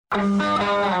This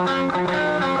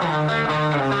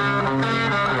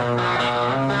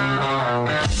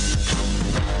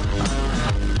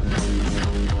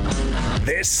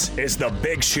is The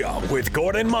Big Show with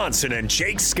Gordon Monson and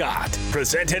Jake Scott,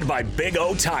 presented by Big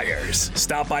O Tires.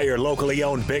 Stop by your locally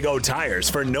owned Big O Tires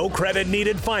for no credit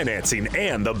needed financing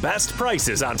and the best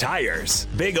prices on tires.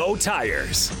 Big O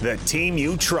Tires, the team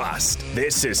you trust.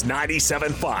 This is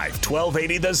 97.5,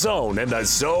 1280 The Zone and The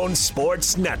Zone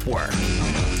Sports Network.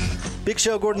 Big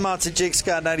Show, Gordon Monson, Jake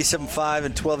Scott, 97.5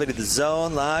 and 1280 The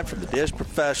Zone, live from the Dish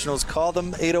Professionals. Call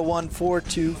them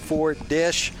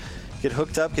 801-424-DISH. Get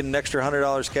hooked up, get an extra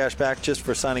 $100 cash back just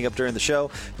for signing up during the show.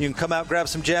 You can come out, grab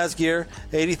some jazz gear,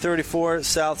 8034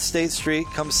 South State Street.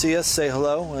 Come see us, say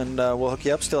hello, and we'll hook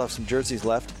you up. Still have some jerseys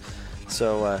left,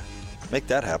 so make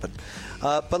that happen.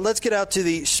 But let's get out to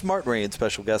the Smart Rain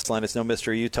special guest line. It's no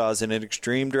mystery. Utah is in an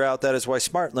extreme drought. That is why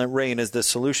Smart Rain is the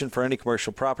solution for any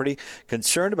commercial property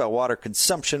concerned about water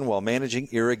consumption while managing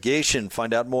irrigation.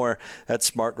 Find out more at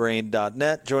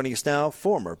smartrain.net. Joining us now,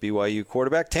 former BYU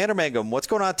quarterback Tanner Mangum. What's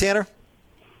going on, Tanner?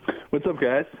 What's up,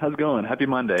 guys? How's it going? Happy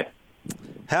Monday.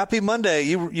 Happy Monday.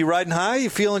 You riding high? You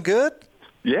feeling good?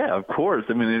 Yeah, of course.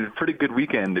 I mean, it's a pretty good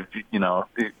weekend.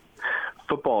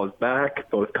 Football is back,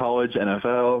 both college,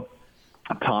 NFL.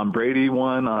 Tom Brady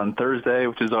won on Thursday,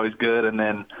 which is always good. And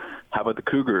then how about the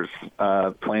Cougars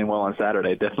playing well on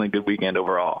Saturday? Definitely a good weekend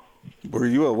overall. Were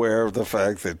you aware of the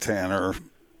fact that Tanner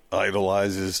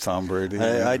idolizes Tom Brady?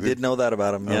 I did know that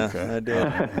about him, yeah. Okay. I did.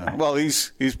 Yeah. Well,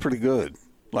 he's pretty good.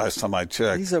 Last time I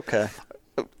checked. He's okay.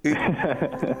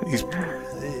 He's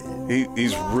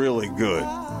really good.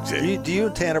 Do you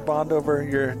and Tanner bond over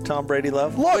your Tom Brady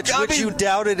love? Look, which you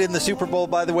doubted in the Super Bowl,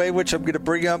 by the way, which I'm going to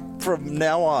bring up from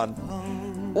now on.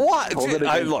 What? Hold it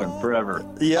look forever.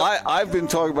 Yeah, I've been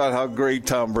talking about how great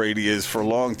Tom Brady is for a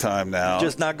long time now.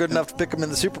 Just not good enough to pick him in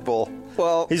the Super Bowl.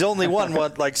 Well, he's only won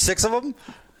what, like 6 of them?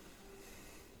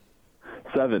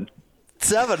 7.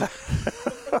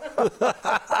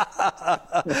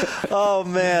 Oh,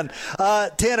 man.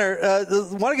 Tanner,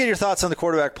 want to get your thoughts on the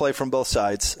quarterback play from both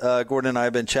sides. Gordon and I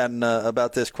have been chatting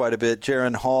about this quite a bit.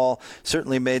 Jaron Hall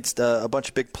certainly made a bunch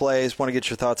of big plays. Want to get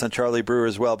your thoughts on Charlie Brewer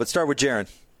as well. But start with Jaron.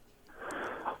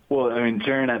 Well, I mean,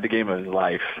 Jaron had the game of his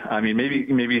life. I mean,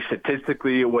 maybe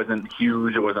statistically it wasn't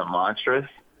huge, it wasn't monstrous,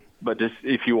 but just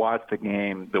if you watch the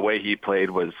game, the way he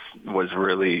played was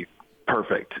really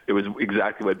perfect. It was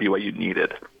exactly what BYU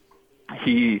needed.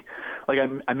 I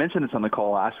mentioned this on the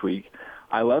call last week.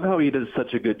 I love how he does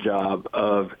such a good job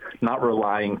of not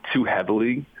relying too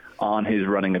heavily on his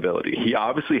running ability. He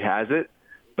obviously has it,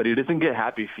 but he doesn't get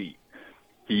happy feet.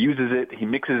 He uses it, he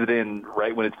mixes it in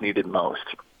right when it's needed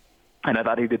most. And I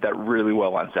thought he did that really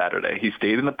well on Saturday. He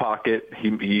stayed in the pocket.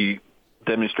 He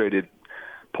demonstrated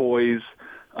poise.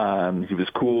 He was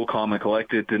cool, calm, and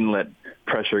collected. Didn't let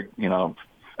pressure,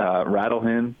 rattle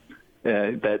him.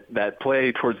 That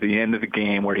play towards the end of the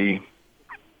game where he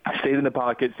stayed in the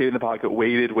pocket,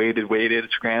 waited,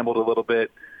 scrambled a little bit,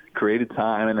 created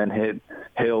time, and then hit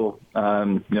Hill.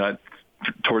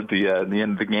 Towards the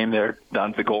end of the game there,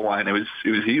 down to the goal line. It was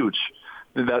huge.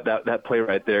 That play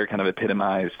right there kind of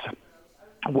epitomized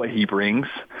what he brings,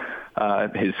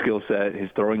 his skill set, his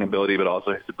throwing ability, but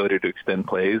also his ability to extend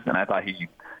plays. And I thought he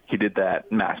did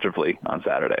that masterfully on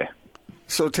Saturday.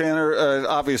 So, Tanner,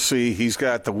 obviously he's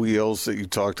got the wheels that you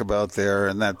talked about there,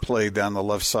 and that play down the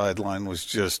left sideline was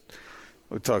just,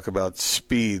 we talk about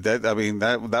speed.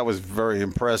 That was very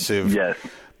impressive. Yes.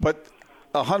 But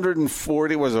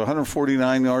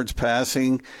 149 yards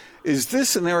passing. Is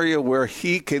this an area where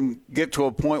he can get to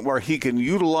a point where he can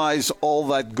utilize all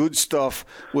that good stuff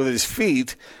with his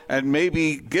feet and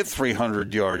maybe get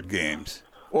 300-yard games?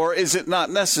 Or is it not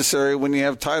necessary when you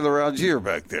have Tyler Algier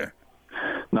back there?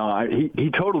 No, he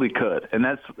totally could. And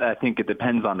I think it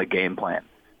depends on the game plan.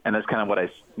 And that's kind of what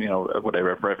I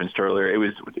referenced earlier. It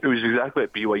was exactly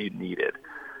what BYU needed.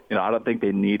 I don't think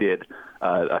they needed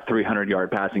a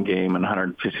 300-yard passing game and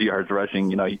 150 yards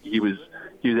rushing. He was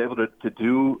able to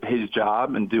do his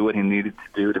job and do what he needed to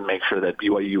do to make sure that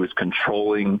BYU was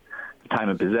controlling time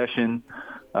of possession,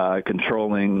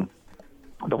 controlling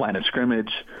the line of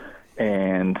scrimmage,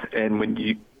 and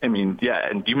you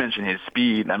mentioned his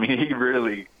speed. I mean, he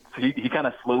kind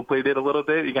of slow played it a little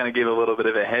bit. He kind of gave a little bit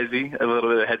of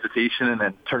hesitation, and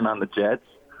then turned on the jets.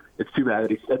 It's too bad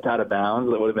that he stepped out of bounds.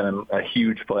 That would have been a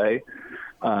huge play.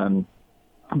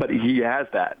 But he has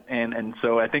that. And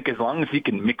so I think as long as he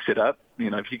can mix it up,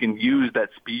 if he can use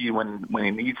that speed when he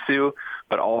needs to,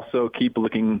 but also keep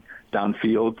looking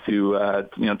downfield to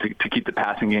keep the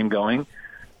passing game going,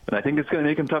 but I think it's going to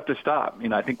make him tough to stop.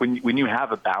 I think when you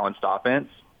have a balanced offense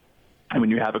and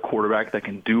when you have a quarterback that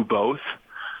can do both,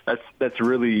 that's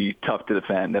really tough to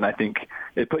defend. And I think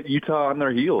it put Utah on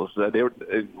their heels. They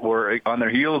were on their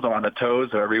heels or on the toes,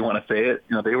 however you want to say it.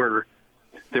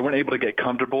 They weren't able to get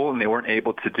comfortable, and they weren't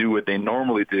able to do what they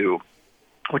normally do,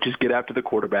 which is get after the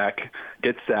quarterback,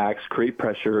 get sacks, create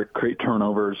pressure, create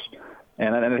turnovers.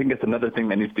 And I think that's another thing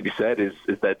that needs to be said is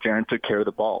that Jaren took care of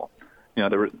the ball.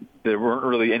 There weren't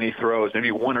really any throws,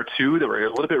 maybe one or two that were a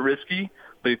little bit risky,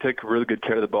 but he took really good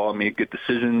care of the ball, made good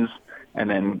decisions. And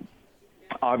then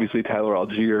obviously Tyler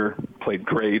Algier played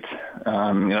great.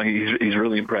 He's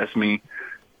really impressed me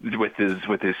with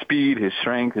his speed, his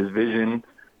strength, his vision,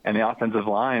 and the offensive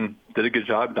line did a good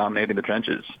job dominating the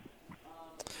trenches.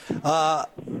 I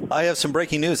have some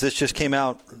breaking news. This just came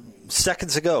out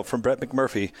seconds ago from Brett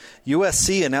McMurphy.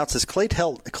 USC announces Clay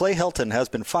Helton has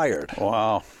been fired.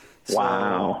 Wow.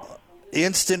 Wow.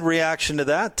 Instant reaction to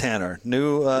that, Tanner.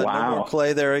 No more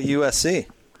Clay there at USC.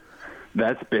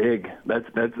 That's big. That's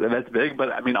big.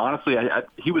 But, I mean, honestly,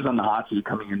 he was on the hot seat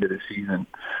coming into the season.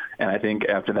 And I think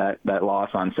after that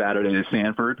loss on Saturday to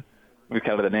Stanford, we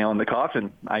kind of the nail in the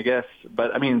coffin, I guess.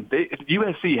 But, I mean,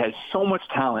 USC has so much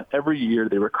talent every year.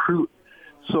 They recruit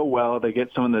so well. They get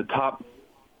some of the top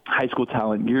high school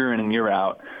talent year in and year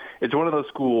out. It's one of those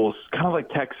schools, kind of like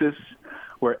Texas,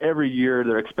 where every year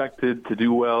they're expected to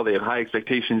do well. They have high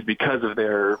expectations because of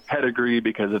their pedigree,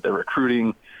 because of their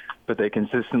recruiting, but they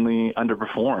consistently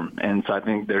underperform. And so I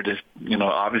think they're just,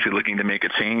 obviously looking to make a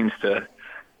change to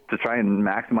try and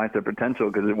maximize their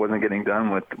potential because it wasn't getting done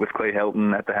with Clay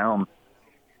Helton at the helm.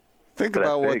 Think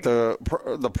about what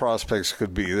the prospects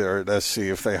could be there at SC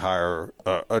if they hire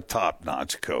a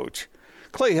top-notch coach.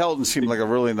 Clay Helton seemed like a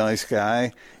really nice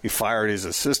guy. He fired his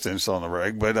assistants on the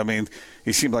reg, but, I mean,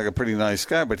 he seemed like a pretty nice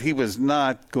guy, but he was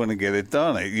not going to get it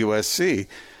done at USC.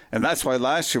 And that's why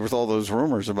last year with all those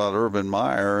rumors about Urban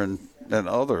Meyer and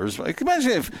others, like,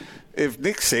 imagine if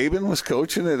Nick Saban was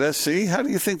coaching at SC, how do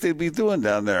you think they'd be doing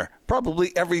down there?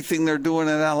 Probably everything they're doing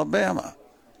in Alabama.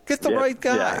 Get the right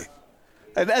guy. Yeah.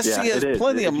 And SC has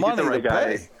plenty of money to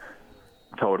pay.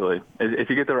 Totally. If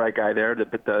you get the right guy there,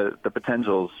 the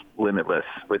potential's limitless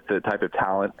with the type of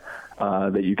talent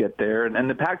that you get there. And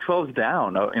the Pac-12 is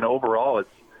down. Overall,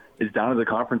 it's down as a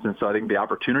conference, and so I think the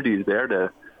opportunity is there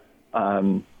to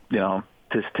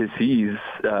seize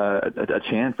a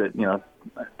chance that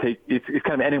it's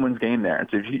kind of anyone's game there.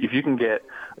 So if you can get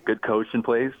a good coach in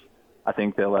place, I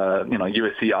think they'll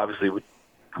USC obviously would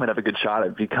have a good shot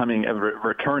at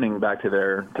returning back to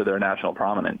their national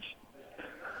prominence.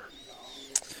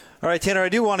 All right, Tanner, I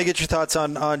do want to get your thoughts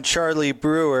on Charlie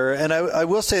Brewer. And I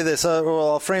will say this.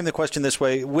 I'll frame the question this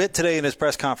way. Witt today in his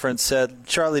press conference said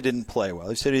Charlie didn't play well.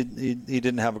 He said he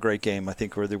didn't have a great game, I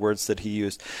think were the words that he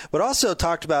used. But also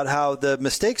talked about how the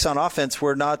mistakes on offense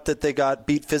were not that they got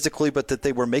beat physically, but that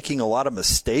they were making a lot of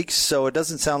mistakes. So it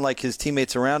doesn't sound like his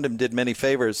teammates around him did many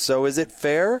favors. So is it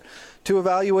fair to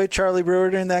evaluate Charlie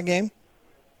Brewer during that game?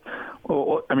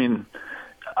 Well, I mean,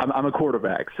 I'm a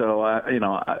quarterback, so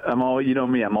I'm always,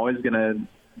 me. I'm always going to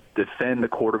defend the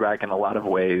quarterback in a lot of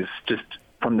ways, just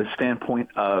from the standpoint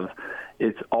of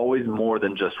it's always more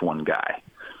than just one guy.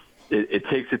 It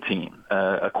takes a team.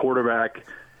 A quarterback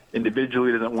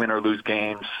individually doesn't win or lose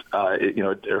games.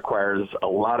 It requires a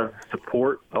lot of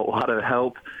support, a lot of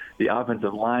help. The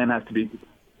offensive line has to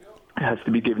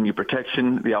be giving you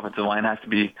protection. The offensive line has to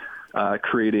be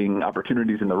creating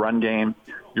opportunities in the run game.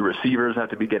 Your receivers have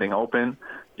to be getting open.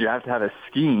 You have to have a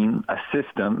scheme, a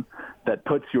system that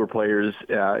puts your players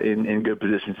in good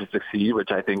positions to succeed, which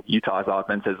I think Utah's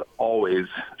offense has always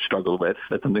struggled with.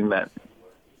 That's something that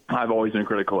I've always been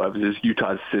critical of, is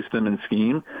Utah's system and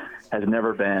scheme has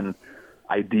never been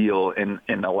ideal in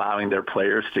allowing their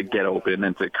players to get open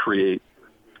and to create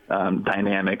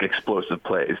dynamic, explosive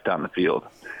plays down the field.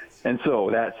 And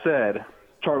so that said,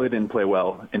 Charlie didn't play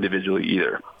well individually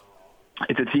either.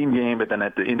 It's a team game, but then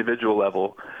at the individual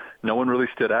level, no one really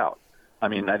stood out. I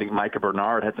mean, I think Micah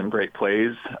Bernard had some great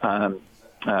plays, some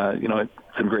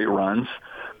great runs,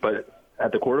 but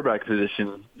at the quarterback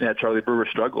position, Charlie Brewer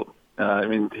struggled.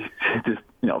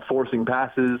 Forcing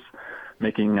passes,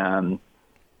 making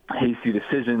hasty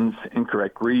decisions,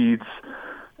 incorrect reads,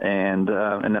 and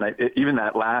then even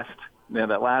that last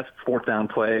fourth down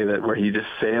play where he just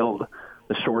sailed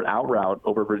the short out route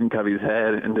over Britton Covey's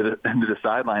head into the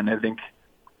sideline.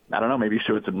 I don't know, maybe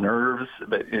showed some nerves,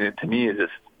 but to me,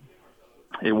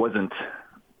 I wasn't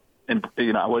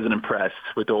impressed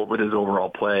with his overall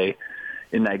play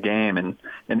in that game. And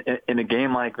in a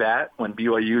game like that, when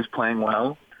BYU is playing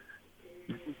well,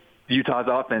 Utah's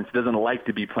offense doesn't like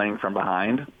to be playing from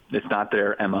behind. It's not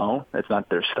their MO. It's not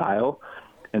their style.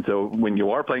 And so when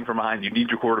you are playing from behind, you need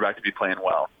your quarterback to be playing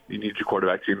well. You need your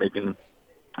quarterback to be making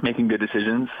making good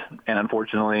decisions, and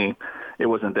unfortunately, it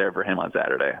wasn't there for him on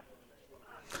Saturday.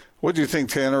 What do you think,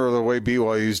 Tanner, of the way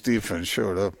BYU's defense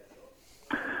showed up?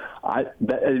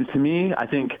 To me, I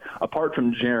think apart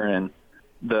from Jaron,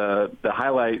 the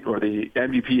highlight or the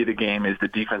MVP of the game is the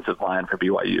defensive line for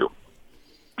BYU.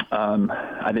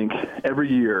 I think every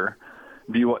year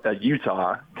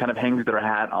Utah kind of hangs their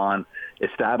hat on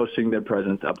establishing their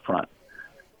presence up front,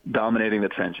 dominating the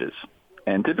trenches.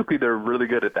 And typically they're really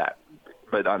good at that.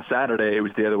 But on Saturday, it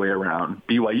was the other way around.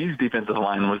 BYU's defensive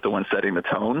line was the one setting the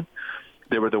tone.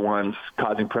 They were the ones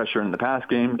causing pressure in the pass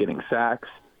game, getting sacks.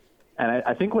 And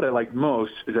I think what I liked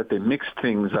most is that they mixed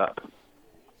things up.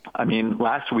 I mean,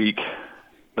 last week,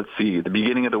 the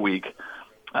beginning of the week,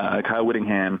 Kyle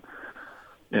Whittingham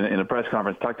in a press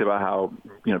conference talked about how,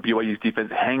 BYU's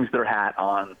defense hangs their hat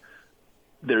on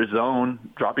their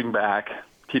zone, dropping back,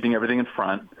 keeping everything in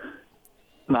front,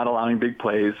 not allowing big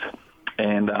plays,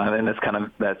 and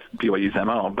that's BYU's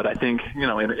MO. But I think, in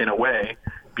a way,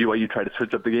 BYU tried to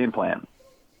switch up the game plan.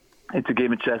 It's a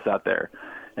game of chess out there.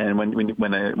 And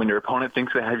when your opponent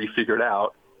thinks they have you figured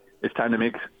out, it's time to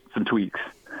make some tweaks.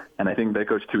 And I think that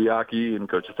Coach Tuiaki and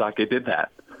Coach Sasaki did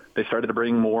that. They started to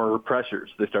bring more pressures.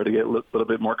 They started to get a little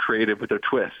bit more creative with their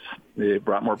twists. They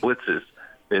brought more blitzes.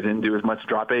 They didn't do as much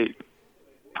drop 8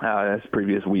 as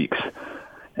previous weeks.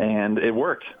 And it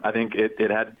worked. I think it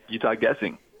had Utah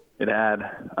guessing. It had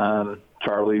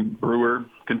Charlie Brewer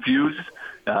confused.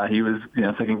 He was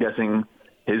second-guessing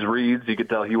his reads. You could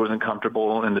tell he wasn't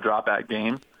comfortable in the drop-back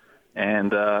game.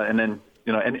 And then,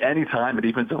 any time a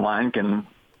defensive line can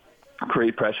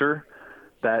create pressure,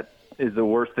 that is the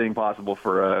worst thing possible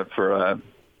for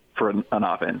an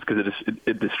offense, because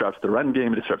it disrupts the run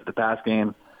game, it disrupts the pass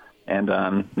game, and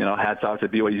hats off to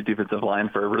BYU's defensive line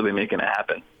for really making it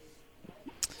happen.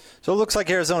 So it looks like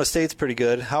Arizona State's pretty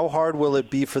good. How hard will it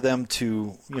be for them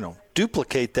to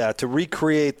duplicate that, to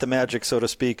recreate the magic, so to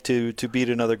speak, to beat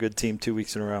another good team 2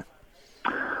 weeks in a row?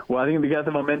 Well, I think they got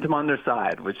the momentum on their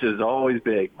side, which is always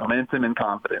big, momentum and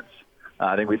confidence.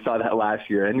 I think we saw that last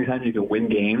year. Anytime you can win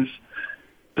games,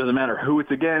 doesn't matter who it's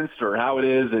against or how it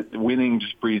is, winning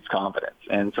just breeds confidence.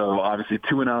 And so obviously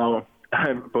 2-0,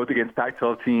 both against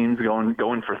Pac-12 teams,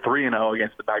 going for 3-0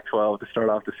 against the Pac-12 to start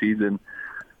off the season.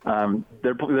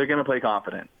 They're going to play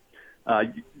confident.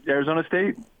 Arizona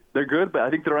State, they're good, but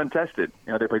I think they're untested.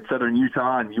 They played Southern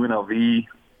Utah and UNLV,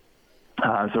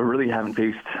 so really haven't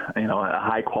faced a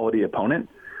high-quality opponent.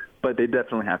 But they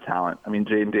definitely have talent. I mean,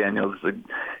 Jaden Daniels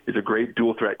is a great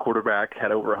dual-threat quarterback.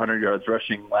 Had over 100 yards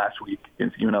rushing last week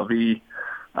against UNLV.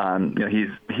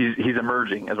 He's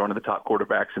emerging as one of the top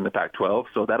quarterbacks in the Pac-12.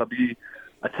 So that'll be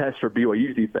a test for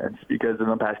BYU's defense, because in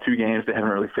the past 2 games they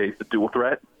haven't really faced a dual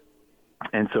threat,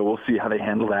 and so we'll see how they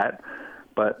handle that.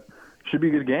 But should be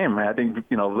a good game. I think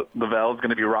Lavelle's going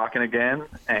to be rocking again,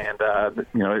 and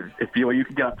if BYU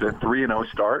can get up to a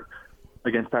 3-0 start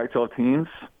against Pac-12 teams,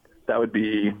 that would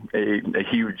be a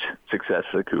huge success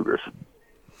for the Cougars.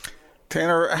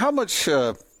 Tanner, how much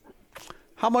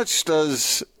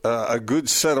does a good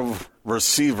set of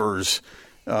receivers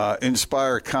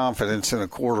inspire confidence in a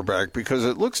quarterback? Because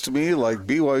it looks to me like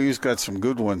BYU's got some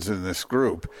good ones in this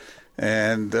group.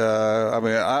 And,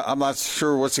 I'm not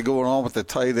sure what's going on with the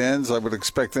tight ends. I would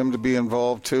expect them to be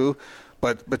involved too.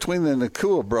 But between the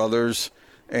Nakua brothers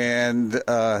and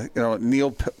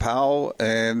Neil Powell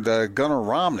and Gunnar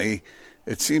Romney,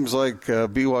 it seems like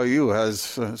BYU has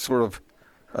sort of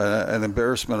an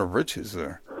embarrassment of riches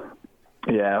there.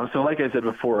 Yeah, so like I said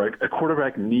before, a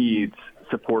quarterback needs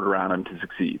support around him to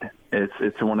succeed.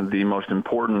 It's one of the most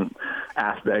important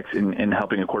aspects in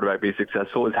helping a quarterback be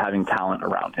successful, is having talent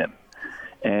around him.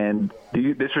 And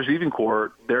this receiving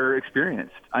core, they're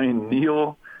experienced. I mean,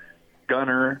 Neil,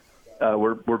 Gunnar,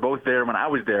 we're both there when I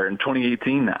was there in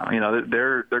 2018 now.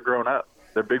 They're grown up.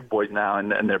 They're big boys now,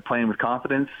 and they're playing with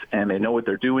confidence, and they know what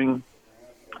they're doing.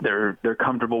 They're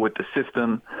comfortable with the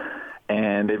system,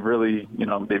 and they've really,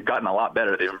 they've gotten a lot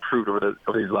better. They've improved over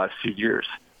these last few years.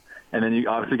 And then you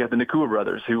obviously got the Nakua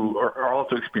brothers, who are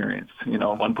also experienced.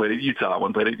 One played at Utah,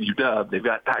 one played at UW. They've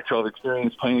got Pac-12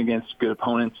 experience playing against good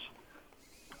opponents.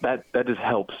 That just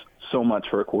helps so much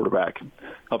for a quarterback.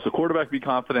 Helps the quarterback be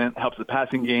confident, helps the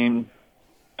passing game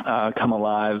come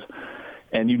alive,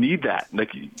 and you need that.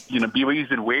 BYU's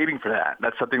been waiting for that.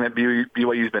 That's something that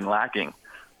BYU's been lacking.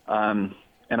 And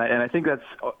I think that's,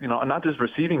 not just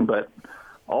receiving, but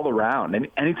all around. And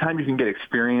anytime you can get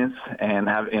experience and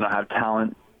have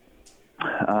talent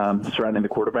surrounding the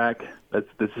quarterback,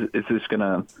 it's just going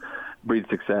to breed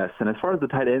success. And as far as the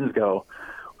tight ends go,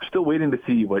 we're still waiting to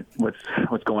see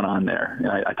what's going on there.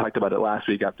 I talked about it last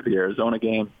week after the Arizona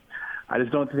game. I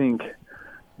just don't think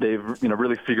they've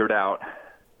really figured out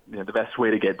the best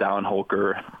way to get Dallin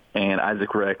Holker and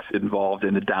Isaac Rex involved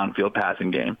in the downfield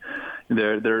passing game.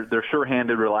 They're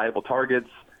sure-handed, reliable targets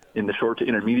in the short to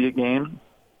intermediate game,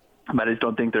 but I just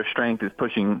don't think their strength is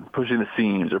pushing the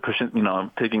seams or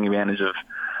taking advantage of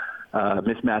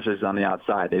mismatches on the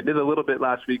outside. They did a little bit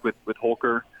last week with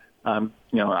Holker,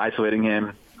 isolating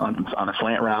him on a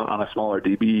slant route on a smaller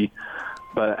DB.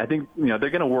 But I think they're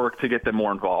going to work to get them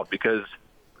more involved, because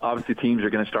obviously teams are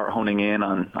going to start honing in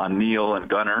on Neal and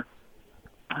Gunner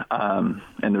and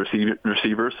the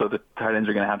receivers, so the tight ends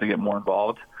are going to have to get more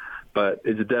involved. But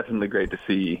it's definitely great to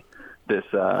see this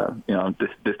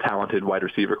talented wide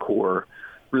receiver core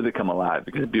really come alive,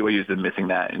 because BYU's been missing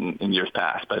that in years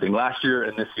past. But I think last year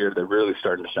and this year they're really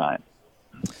starting to shine.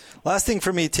 Last thing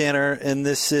for me, Tanner, and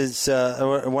this is I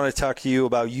want to talk to you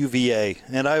about UVA.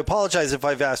 And I apologize if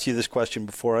I've asked you this question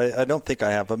before. I don't think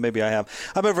I have, but maybe I have.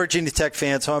 I'm a Virginia Tech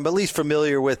fan, so I'm at least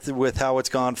familiar with how it's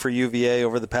gone for UVA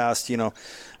over the past,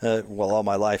 all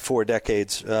my life, 4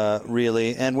 decades,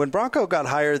 really. And when Bronco got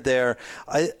hired there,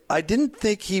 I didn't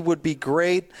think he would be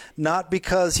great, not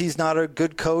because he's not a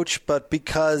good coach, but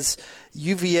because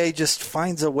UVA just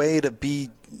finds a way to be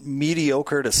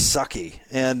mediocre to sucky,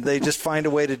 and they just find a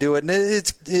way to do it. And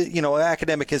it's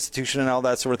academic institution and all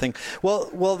that sort of thing.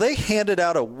 Well, they handed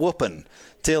out a whooping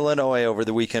to Illinois over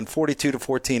the weekend,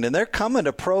 42-14, and they're coming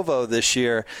to Provo this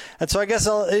year. And so I guess,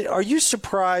 are you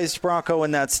surprised Bronco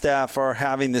and that staff are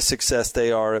having the success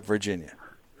they are at Virginia?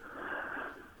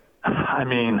 I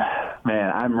mean, man,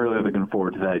 I'm really looking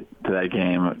forward to that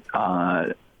game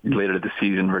later this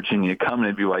season. Virginia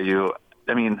coming to BYU.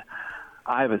 I mean,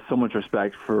 I have so much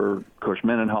respect for Coach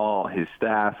Mendenhall, his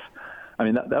staff. I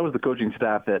mean, that was the coaching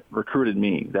staff that recruited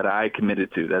me, that I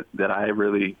committed to, that I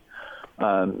really,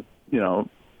 I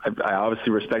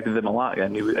obviously respected them a lot. I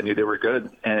knew they were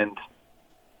good. And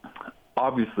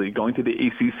obviously going to the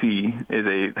ACC is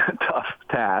a tough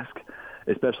task,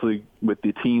 especially with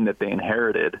the team that they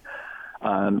inherited.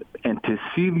 And to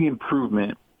see the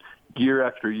improvement year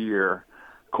after year,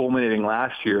 culminating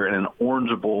last year in an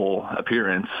Orange Bowl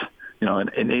appearance,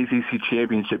 an ACC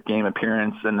championship game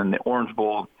appearance, and then the Orange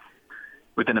Bowl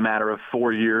within a matter of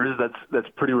 4 years, that's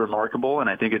pretty remarkable. And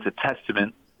I think it's a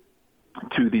testament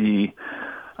to the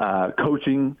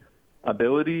coaching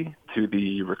ability, to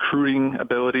the recruiting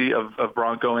ability of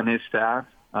Bronco and his staff,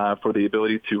 for the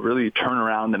ability to really turn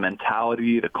around the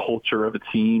mentality, the culture of a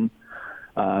team.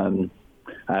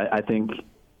 I think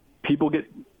people get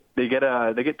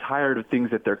tired of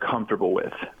things that they're comfortable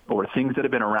with, or things that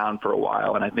have been around for a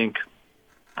while. And I think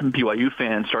BYU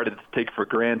fans started to take for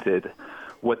granted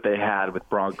what they had with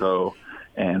Bronco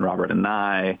and Robert and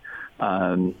I,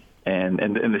 and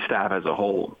the staff as a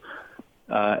whole.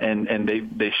 And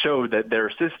they showed that their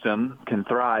system can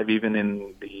thrive even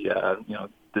in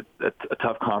a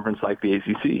tough conference like the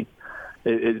ACC.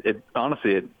 It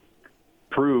honestly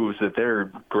proves that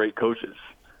they're great coaches,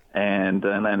 and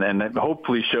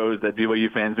hopefully shows that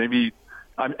BYU fans maybe,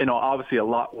 obviously a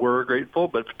lot were grateful,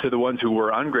 but to the ones who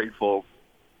were ungrateful,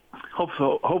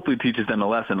 hopefully teaches them a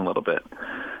lesson a little bit.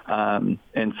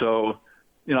 And so,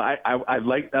 I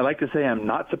like to say I'm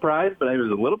not surprised, but I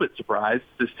was a little bit surprised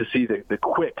just to see the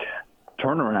quick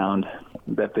turnaround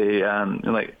that they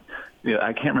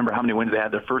I can't remember how many wins they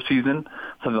had their first season,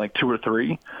 something like 2 or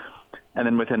 3, and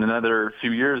then within another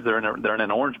few years they're in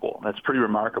an Orange Bowl. That's pretty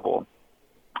remarkable.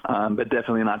 But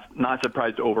definitely not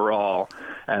surprised overall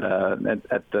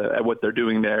at what they're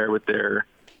doing there with their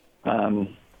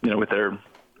with their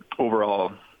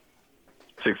overall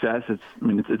success.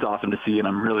 It's awesome to see, and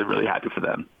I'm really, really happy for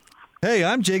them. Hey,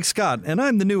 I'm Jake Scott, and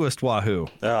I'm the newest Wahoo.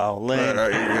 Oh, lame.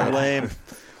 Lame.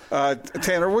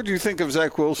 Tanner, what do you think of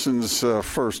Zach Wilson's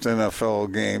first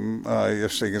NFL game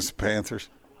yesterday against the Panthers?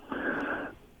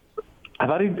 I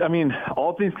thought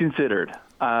all things considered,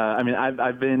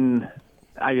 I've been,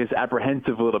 I guess,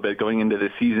 apprehensive a little bit going into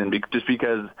this season, just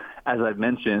because, as I've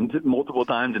mentioned multiple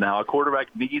times now, a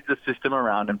quarterback needs a system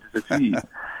around him to succeed.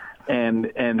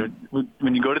 And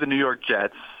when you go to the New York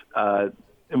Jets,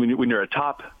 when you're a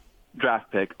top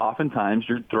draft pick, oftentimes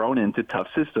you're thrown into tough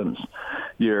systems.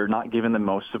 You're not given the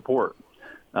most support.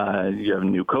 You have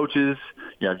new coaches,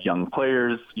 you have young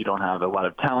players, you don't have a lot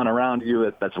of talent around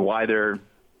you. That's why they're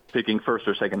picking first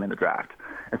or second in the draft.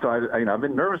 And so I've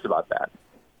been nervous about that.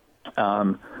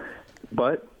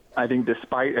 But I think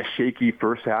despite a shaky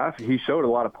first half, he showed a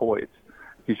lot of poise.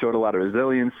 He showed a lot of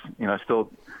resilience.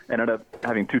 Still ended up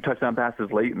having 2 touchdown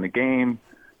passes late in the game.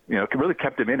 Really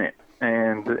kept him in it.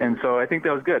 And so I think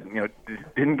that was good.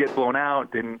 Didn't get blown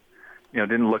out. Didn't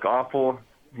look awful.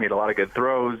 Made a lot of good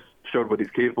throws. Showed what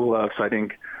he's capable of. So I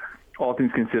think, all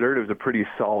things considered, it was a pretty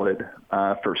solid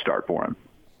first start for him.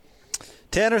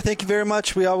 Tanner, thank you very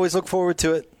much. We always look forward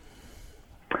to it.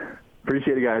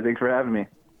 Appreciate it, guys. Thanks for having me.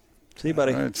 See you,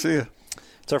 buddy. All right, see you.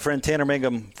 It's our friend Tanner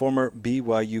Mangum, former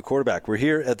BYU quarterback. We're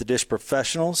here at the Dish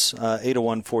Professionals,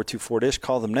 801-424-DISH.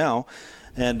 Call them now.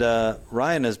 And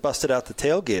Ryan has busted out the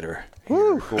tailgater.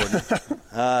 Woo!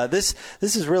 This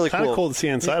is really cool. Kind of cool to see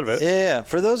inside of it. Yeah.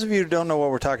 For those of you who don't know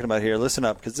what we're talking about here, listen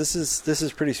up, because this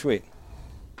is pretty sweet.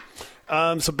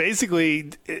 So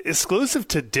basically, exclusive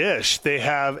to Dish, they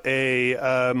have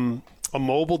a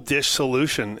mobile dish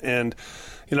solution, and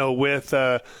with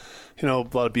a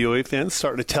lot of BYU fans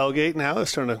starting to tailgate now. They're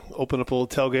starting to open up a little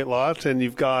tailgate lot, and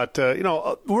you've got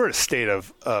we're in a state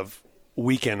of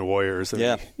weekend warriors. I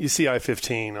mean, you see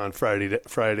I-15 on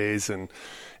Fridays, and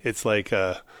it's like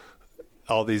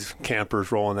all these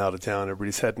campers rolling out of town.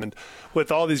 Everybody's heading. And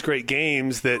with all these great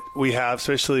games that we have,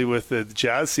 especially with the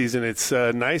Jazz season, it's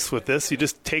nice with this. You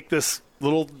just take this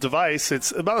little device.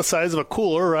 It's about the size of a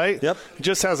cooler, right? Yep. It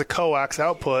just has a coax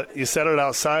output. You set it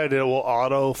outside, it will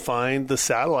auto find the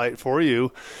satellite for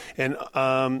you. And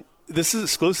this is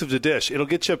exclusive to Dish. It'll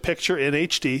get you a picture in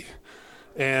HD,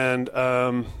 and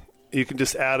you can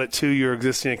just add it to your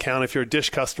existing account. If you're a Dish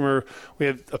customer, we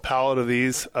have a pallet of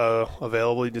these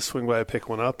available. You just swing by and pick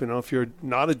one up. If you're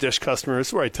not a Dish customer, this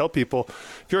is where I tell people,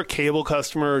 if you're a cable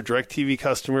customer or DirecTV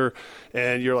customer,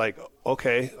 and you're like,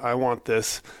 okay, I want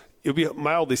this, you'll be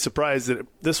mildly surprised that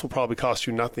this will probably cost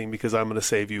you nothing, because I'm going to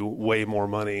save you way more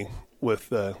money with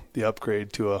the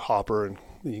upgrade to a Hopper, and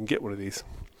you can get one of these.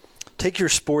 Take your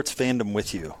sports fandom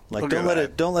with you.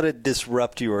 Don't let it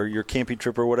disrupt you or your camping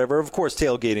trip or whatever. Of course,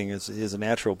 tailgating is a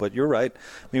natural, but you're right.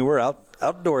 I mean, we're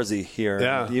outdoorsy here.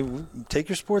 Yeah. You take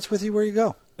your sports with you where you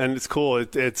go. And it's cool.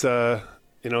 It's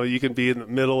you can be in the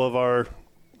middle of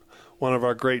one of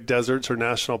our great deserts or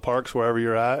national parks, wherever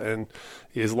you're at, and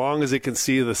as long as it can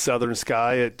see the southern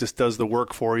sky, it just does the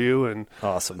work for you. And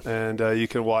awesome. And you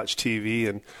can watch TV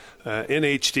and in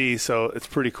HD, so it's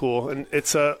pretty cool. And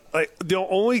it's like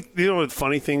the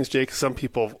funny things, Jake. Some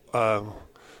people are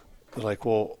like,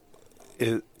 well,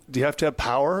 do you have to have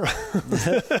power?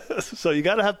 So you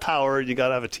got to have power, and you got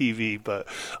to have a TV. But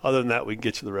other than that, we can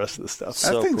get you the rest of the stuff.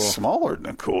 That thing's smaller than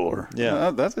a cooler.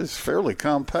 Yeah, that is fairly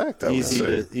compact. Easy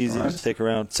to take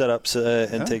around, set up,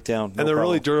 and take down. And they're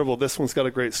really durable. This one's got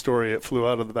a great story. It flew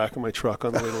out of the back of my truck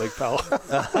on the way to Lake Powell.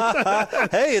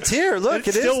 Hey, it's here. Look,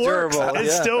 it is durable.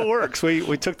 It still works.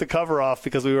 We took the cover off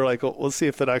because we were like, well, let's see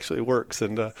if it actually works.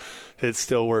 And it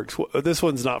still works. This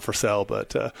one's not for sale,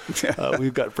 but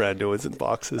we've got brand new ones in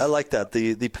boxes. I like that.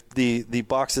 The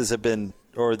boxes have been,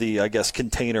 or the, I guess,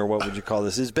 container, what would you call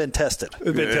this, has been tested.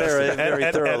 It's been tested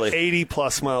very thoroughly. At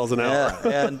 80-plus miles an hour.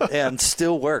 Yeah, and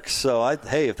still works. So,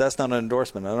 if that's not an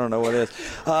endorsement, I don't know what it is.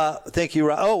 Thank you,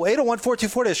 Rob.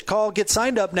 801-424-DISH. Call, get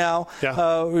signed up now.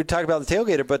 Yeah. We talked about the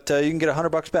tailgater, but you can get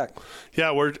 $100 back.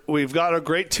 Yeah, we've got a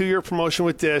great 2-year promotion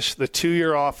with Dish, the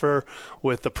 2-year offer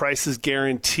with the prices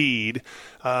guaranteed.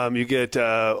 You get,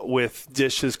 with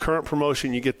Dish's current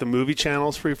promotion, you get the movie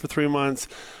channels free for 3 months,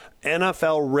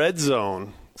 NFL Red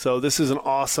Zone. So this is an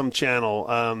awesome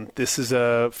channel. This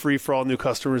is free for all new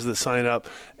customers that sign up.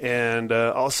 And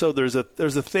also there's a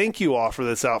thank you offer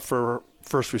that's out for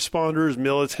first responders,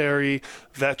 military,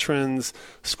 veterans,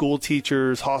 school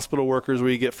teachers, hospital workers,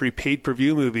 where you get free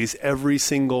paid-per-view movies every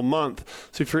single month.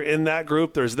 So if you're in that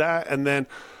group, there's that. And then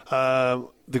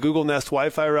the Google Nest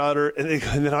Wi-Fi router, and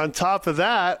then on top of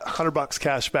that, $100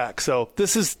 cash back. So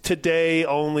this is today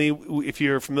only. If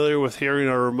you're familiar with hearing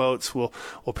our remotes, we'll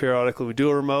periodically we do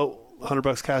a remote,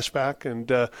 $100 cash back, and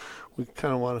we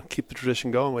kind of want to keep the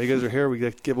tradition going. While you guys are here, we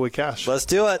get to give away cash. Let's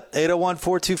do it.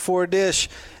 801-424-DISH.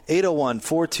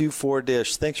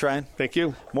 801-424-DISH. Thanks, Ryan. Thank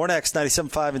you. More next,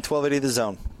 97.5 and 1280 The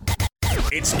Zone.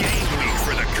 It's game week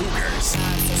for the Cougars.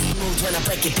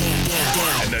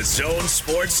 And the Zone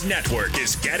Sports Network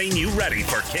is getting you ready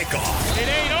for kickoff. It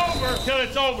ain't over till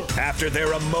it's over. After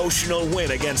their emotional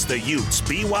win against the Utes,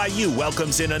 BYU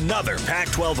welcomes in another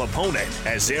Pac-12 opponent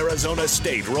as Arizona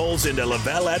State rolls into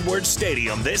LaVell Edwards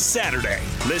Stadium this Saturday.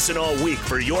 Listen all week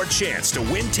for your chance to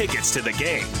win tickets to the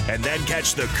game, and then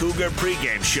catch the Cougar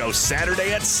pregame show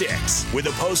Saturday at 6, with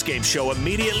a postgame show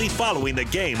immediately following the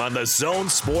game on the Zone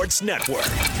Sports Network.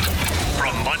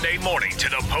 From Monday morning to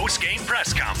the postgame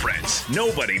press conference,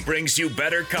 nobody brings you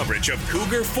better coverage of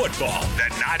Cougar football than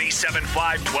 97.5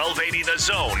 1280 The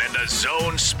Zone and the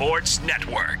Zone Sports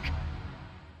Network.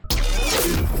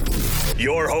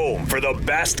 Your home for the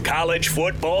best college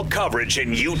football coverage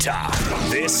in Utah.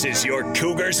 This is your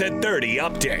Cougars at 30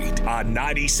 update on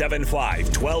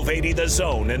 97.5 1280 The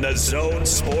Zone and the Zone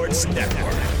Sports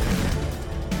Network.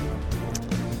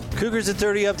 Cougars at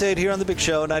 30 update here on the Big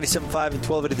Show, 97.5 and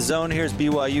 1280 The Zone. Here's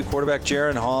BYU quarterback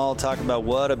Jaron Hall talking about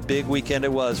what a big weekend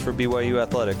it was for BYU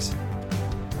athletics.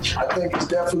 I think it's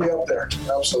definitely up there.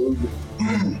 Absolutely.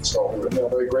 So we're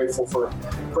very grateful for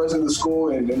the president of the school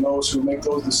and those who make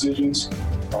those decisions,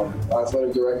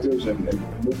 athletic directors, and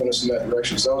moving us in that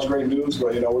direction. So that was great news,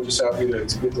 but we're just happy to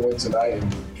get the win tonight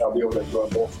and I'll be able to run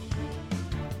both.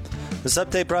 This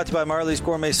update brought to you by Marley's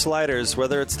Gourmet Sliders.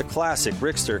 Whether it's the classic,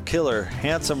 Rickster, Killer,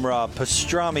 Handsome Raw,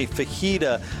 Pastrami,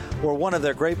 Fajita, or one of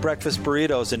their great breakfast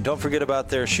burritos. And don't forget about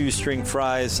their shoestring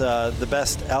fries. The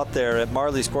best out there at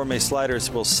Marley's Gourmet Sliders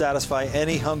will satisfy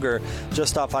any hunger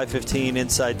just off I-15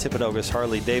 inside Timpanogos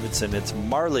Harley-Davidson. It's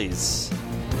Marley's.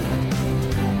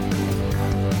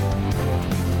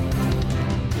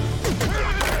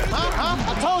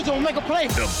 Make a play.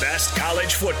 The best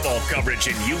college football coverage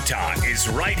in Utah is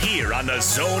right here on the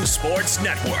Zone Sports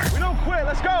Network. We don't quit.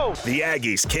 Let's go. The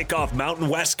Aggies kick off Mountain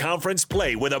West Conference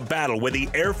play with a battle with the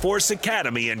Air Force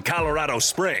Academy in Colorado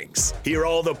Springs. Hear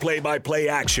all the play-by-play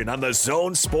action on the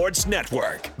Zone Sports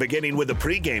Network, beginning with the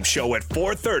pregame show at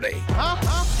 4:30.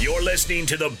 You're listening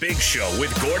to The Big Show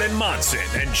with Gordon Monson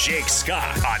and Jake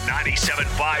Scott on 97.5,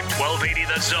 1280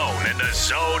 The Zone and the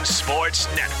Zone Sports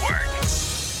Network.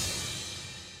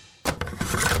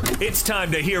 It's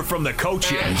time to hear from the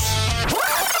coaches.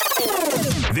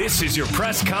 This is your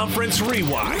press conference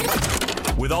rewind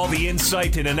with all the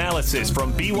insight and analysis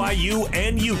from BYU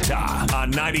and Utah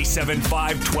on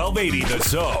 97.5, 1280 The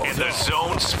Zone and the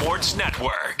Zone Sports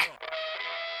Network.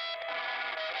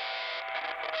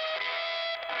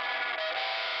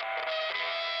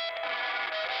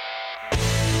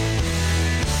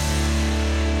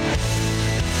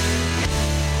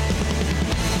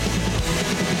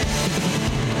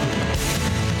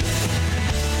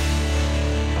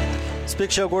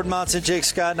 Big Show, Gordon Monson, Jake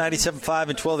Scott, 97.5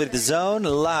 and 1280 The Zone,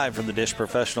 live from the Dish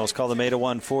Professionals. Call them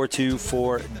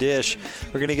 801-424-DISH.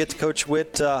 We're going to get to Coach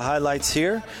Witt highlights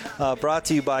here, brought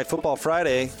to you by Football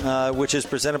Friday, which is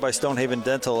presented by Stonehaven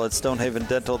Dental. At Stonehaven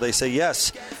Dental, they say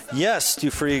yes to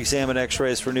free exam and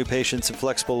x-rays for new patients and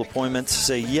flexible appointments.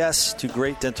 Say yes to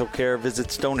great dental care. Visit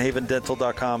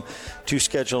stonehavendental.com to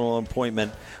schedule an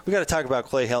appointment. We got to talk about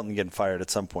Clay Helton getting fired at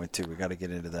some point, too. We got to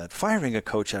get into that. Firing a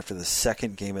coach after the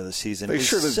second game of the season. They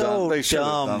should have done it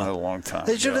a long time.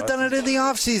 They should have done it in the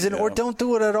offseason, or don't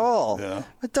do it at all. Yeah.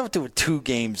 But don't do it 2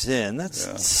 games in.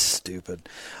 That's stupid.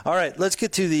 All right, let's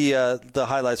get to the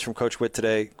highlights from Coach Witt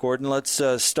today. Gordon, let's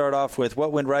start off with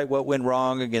what went right, what went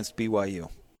wrong against BYU.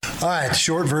 All right, the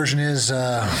short version is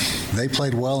they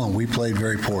played well and we played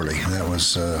very poorly. That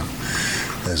was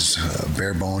as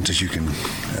bare bones as you can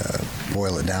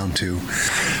boil it down to.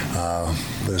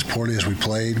 But as poorly as we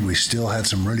played, we still had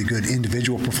some really good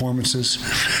individual performances.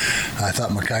 I thought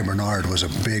Mekhi Bernard was a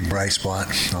big bright spot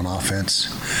on offense.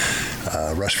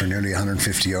 Rushed for nearly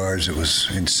 150 yards. It was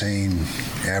insane.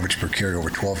 Average per carry over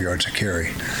 12 yards a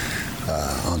carry.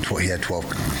 He had 12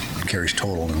 carries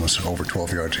total and was over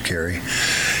 12 yards a carry.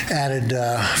 Added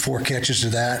 4 catches to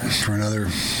that for another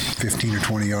 15 or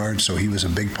 20 yards. So he was a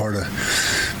big part of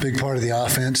the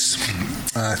offense.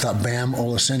 I thought Bam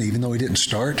Olaseni, even though he didn't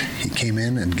start, he came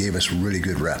in and gave us really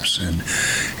good reps and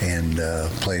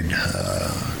played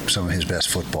some of his best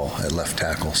football at left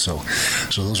tackle. So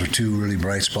those are 2 really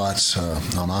bright spots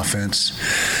on offense.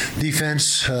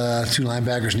 Defense, 2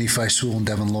 linebackers, Nephi Sewell and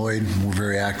Devin Lloyd, were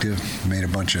very active, made a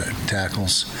bunch of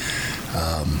tackles.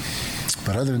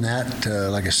 But other than that,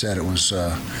 like I said, it was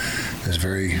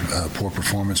very poor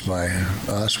performance by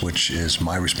us, which is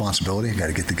my responsibility. Got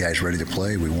to get the guys ready to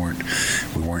play. We weren't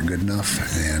good enough,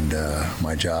 and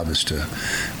my job is to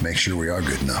make sure we are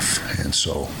good enough. And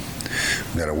so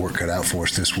we've got our work cut out for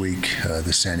us this week.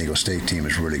 The San Diego State team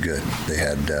is really good. They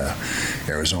had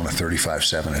Arizona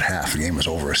 35-7 at half. The game was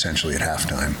over essentially at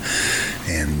halftime,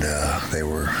 and they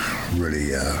were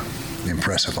really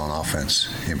impressive on offense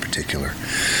in particular.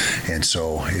 And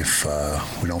so if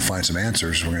we don't find some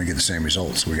answers, we're going to get the same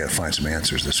results. We got to find some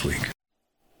answers this week.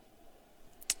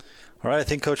 All right, I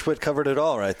think Coach Witt covered it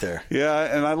all right there.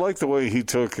 Yeah, and I like the way he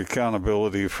took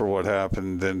accountability for what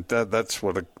happened, and that's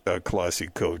what a classy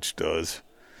coach does.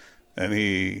 And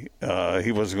he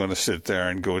wasn't going to sit there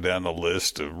and go down the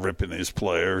list of ripping his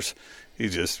players. He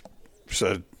just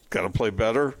said, got to play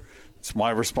better. It's my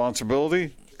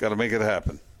responsibility. Got to make it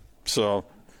happen. So,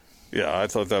 yeah, I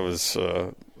thought that was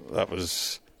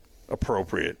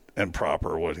appropriate and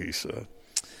proper what he said.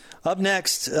 Up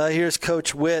next, here's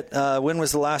Coach Witt. When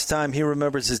was the last time he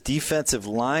remembers his defensive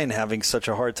line having such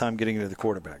a hard time getting to the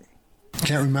quarterback?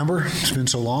 Can't remember. It's been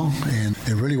so long, and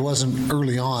it really wasn't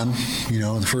early on.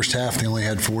 The first half they only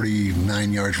had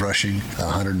 49 yards rushing,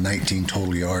 119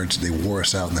 total yards. They wore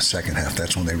us out in the second half.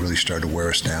 That's when they really started to wear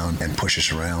us down and push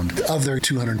us around. Of their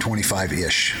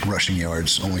 225-ish rushing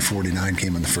yards, only 49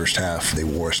 came in the first half. They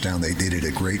wore us down. They did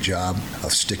a great job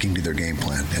of sticking to their game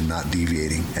plan and not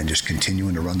deviating and just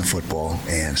continuing to run the football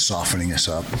and softening us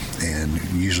up. And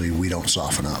usually we don't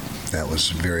soften up. That was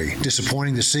very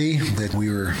disappointing to see that we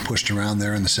were pushed around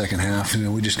there in the second half.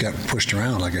 We just got pushed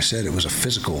around. Like I said, it was a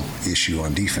physical issue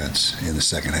on defense in the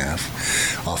second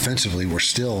half. Offensively, we're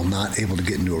still not able to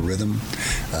get into a rhythm.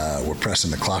 We're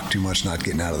pressing the clock too much, not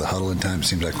getting out of the huddle in time. It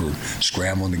seems like we're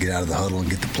scrambling to get out of the huddle and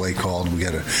get the play called. And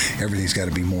everything's got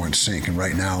to be more in sync. And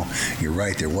right now, you're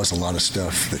right. There was a lot of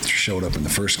stuff that showed up in the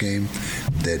first game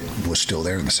that was still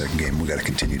there in the second game. We got to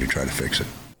continue to try to fix it.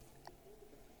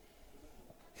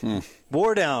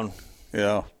 Wore down.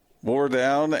 Yeah. Wore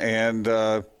down and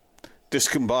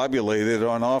discombobulated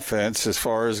on offense as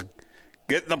far as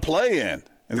getting the play in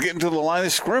and getting to the line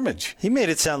of scrimmage. He made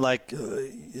it sound like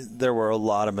there were a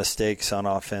lot of mistakes on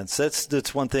offense.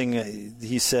 That's one thing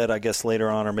he said, I guess, later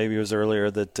on, or maybe it was earlier,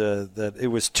 that it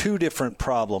was two different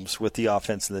problems with the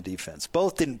offense and the defense.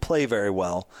 Both didn't play very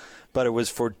well, but it was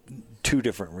for two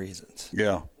different reasons.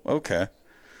 Yeah, okay.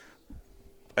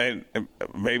 And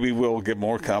maybe we'll get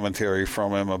more commentary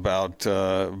from him about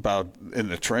in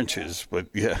the trenches. But,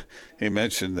 yeah, he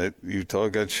mentioned that Utah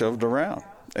got shoved around.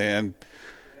 And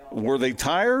were they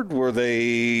tired? Were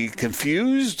they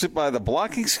confused by the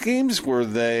blocking schemes? Were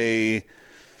they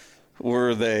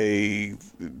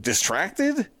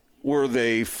distracted? Were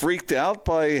they freaked out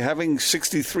by having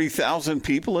 63,000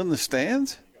 people in the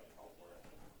stands?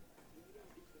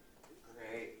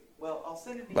 I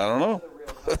don't know.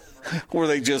 Were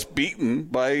they just beaten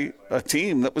by a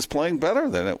team that was playing better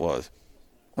than it was?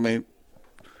 I mean,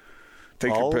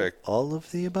 take your pick. All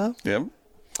of the above? Yeah.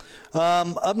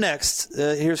 Up next,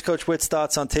 here's Coach Witt's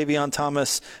thoughts on Tavion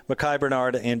Thomas, Mekhi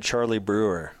Bernard, and Charlie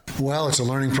Brewer. Well, it's a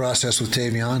learning process with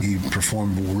Tavion. He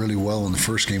performed really well in the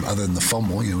first game, other than the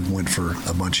fumble. He went for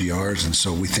a bunch of yards, and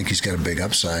so we think he's got a big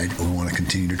upside. We want to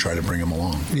continue to try to bring him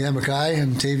along. Yeah, Mekhi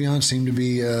and Tavion seem to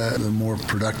be the more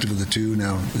productive of the two.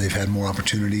 Now, they've had more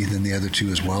opportunity than the other two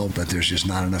as well, but there's just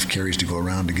not enough carries to go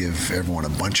around to give everyone a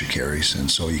bunch of carries, and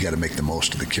so you got to make the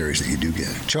most of the carries that you do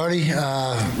get. Charlie,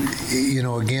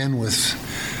 again, with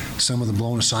some of the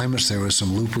blown assignments, there was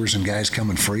some loopers and guys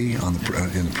coming free in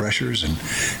the pressures,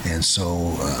 and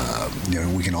so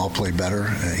we can all play better.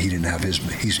 He didn't have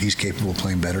he's capable of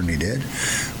playing better than he did,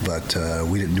 but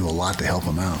we didn't do a lot to help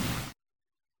him out.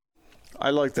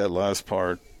 I like that last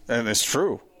part, and it's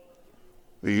true.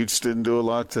 The Utes didn't do a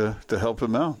lot to help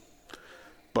him out,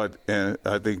 but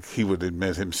I think he would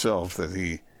admit himself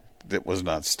that was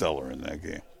not stellar in that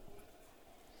game.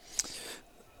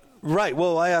 Right.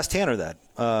 Well, I asked Tanner that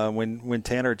when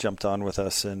Tanner jumped on with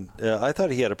us, and I thought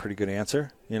he had a pretty good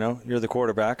answer. You're the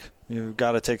quarterback. You've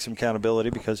got to take some accountability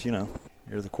because, you're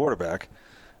the quarterback.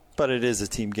 But it is a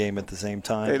team game at the same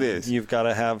time. It is. You've got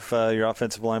to have your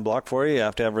offensive line block for you. You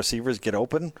have to have receivers get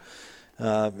open.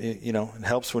 It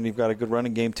helps when you've got a good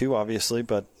running game too, obviously.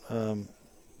 But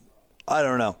I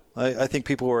don't know. I think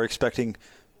people were expecting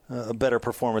a better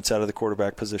performance out of the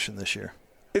quarterback position this year.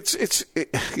 It's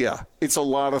a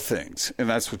lot of things, and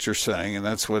that's what you're saying, and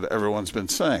that's what everyone's been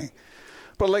saying.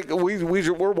 But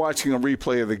we're watching a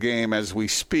replay of the game as we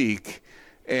speak,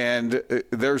 and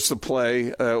there's the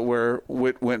play where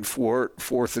Witt went for it,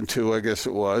 4th and 2, I guess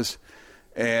it was,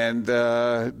 and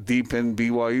deep in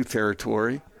BYU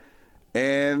territory,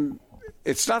 and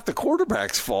it's not the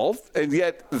quarterback's fault, and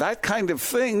yet that kind of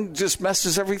thing just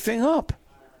messes everything up.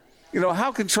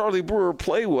 How can Charlie Brewer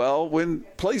play well when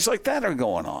plays like that are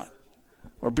going on?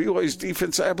 Or BYU's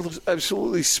defense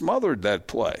absolutely smothered that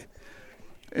play.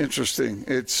 Interesting.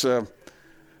 It's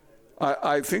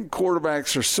I think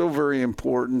quarterbacks are so very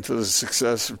important to the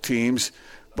success of teams,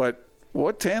 but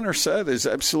what Tanner said is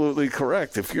absolutely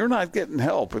correct. If you're not getting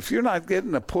help, if you're not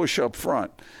getting a push up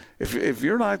front, if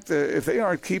they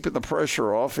aren't keeping the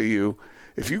pressure off of you,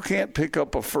 if you can't pick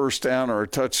up a first down or a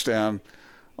touchdown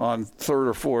on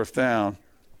 3rd or 4th down,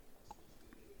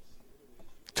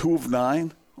 2 of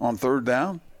 9 on 3rd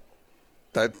down,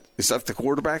 is that the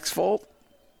quarterback's fault?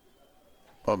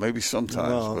 Well, maybe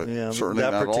sometimes, but certainly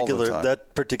not all the time.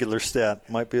 That particular stat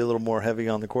might be a little more heavy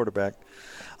on the quarterback.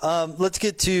 Let's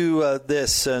get to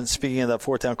this. And speaking of that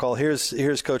 4th down call,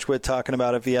 here's Coach Witt talking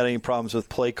about if he had any problems with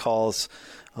play calls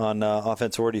on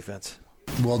offense or defense.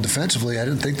 Well, defensively, I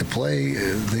didn't think the play,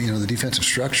 the defensive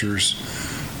structures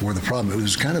were the problem. It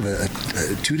was kind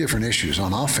of two different issues.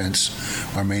 On offense,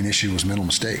 our main issue was mental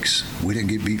mistakes. We didn't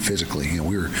get beat physically. You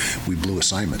know, we blew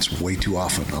assignments way too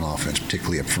often on offense,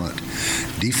 particularly up front.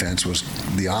 Defense was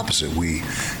the opposite. We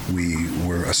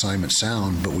were assignment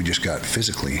sound, but we just got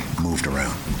physically moved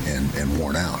around and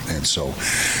worn out. And so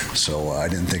I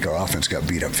didn't think our offense got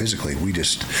beat up physically. We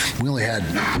only had,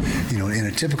 you know, in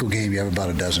a typical game you have about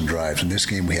a dozen drives. In this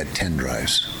game we had 10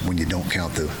 drives when you don't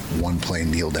count the one play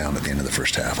kneel down at the end of the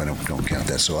first half. I don't count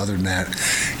that. So other than that,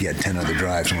 you had 10 other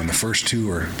drives. And when the first two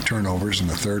are turnovers and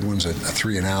the third one's a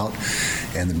 3 and out,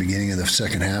 and the beginning of the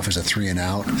second half is a 3 and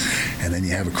out, and then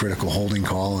you have a critical holding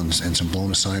call and some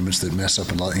blown assignments that mess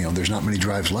up a lot. You know, there's not many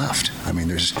drives left. I mean,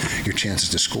 your chances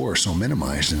to score are so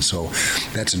minimized, and so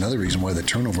that's another reason why the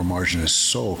turnover margin is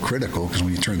so critical, because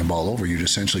when you turn the ball over, you're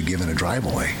essentially giving a drive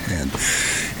away,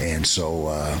 and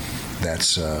so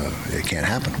that's it can't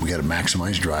happen. We got to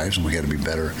maximize drives, and we got to be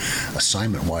better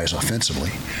assignment-wise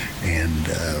offensively, and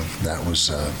that was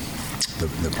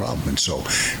the problem. And so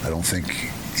I don't think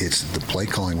the play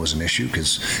calling was an issue,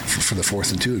 because for the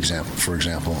 4th and 2 example, for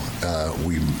example,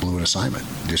 we blew an assignment,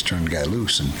 just turned the guy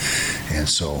loose, and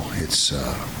so it's.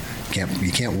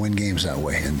 You can't win games that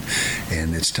way,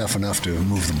 and it's tough enough to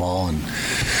move the ball and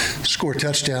score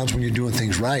touchdowns when you're doing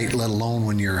things right, let alone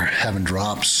when you're having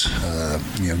drops,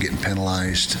 getting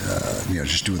penalized,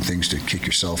 just doing things to kick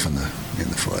yourself in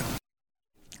the foot.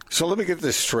 So let me get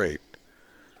this straight.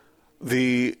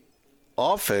 The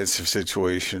offensive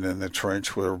situation in the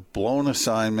trench were blown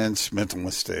assignments, mental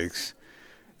mistakes.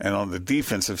 And on the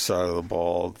defensive side of the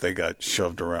ball, they got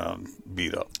shoved around,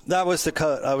 beat up. That was the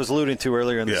cut I was alluding to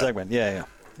earlier in the segment. Yeah,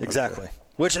 exactly. Okay.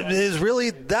 Which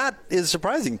is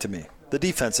surprising to me. The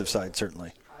defensive side,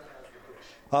 certainly.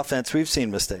 Offense, we've seen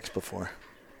mistakes before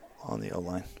on the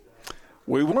O-line.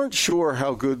 We weren't sure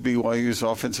how good BYU's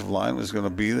offensive line was going to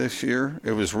be this year.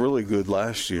 It was really good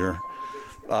last year.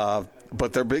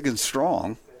 But they're big and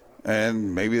strong,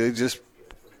 and maybe they just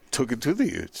took it to the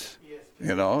Utes.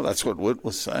 You know, that's what Wood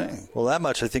was saying. Well, that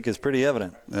much I think is pretty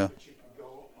evident. Yeah.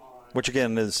 Which,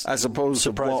 again, is as opposed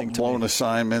surprising to blown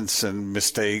assignments and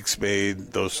mistakes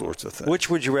made, those sorts of things. Which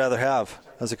would you rather have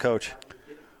as a coach?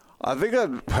 I think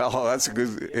that's a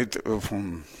good it's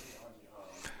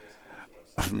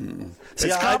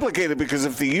complicated because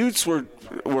if the Utes were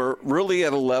really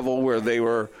at a level where they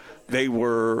were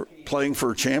playing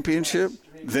for a championship,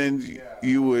 then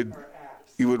you would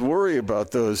worry about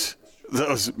those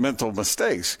mental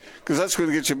mistakes, because that's going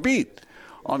to get you beat.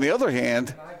 On the other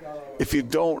hand, if you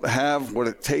don't have what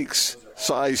it takes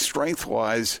size,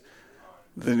 strength-wise,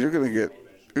 then you're going to get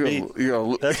that's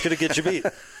going to get you beat.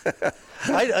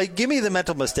 Give me the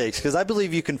mental mistakes, because I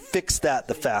believe you can fix that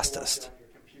the fastest.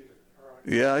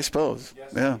 Yeah, I suppose.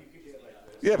 Yeah,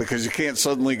 because you can't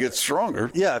suddenly get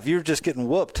stronger. Yeah, if you're just getting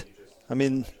whooped, I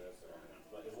mean,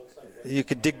 you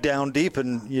could dig down deep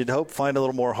and you'd hope find a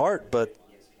little more heart, but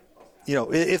you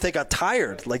know, if they got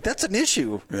tired, like, that's an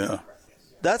issue. Yeah.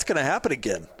 That's going to happen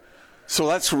again. So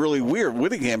that's really weird.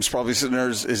 Whittingham's probably sitting there,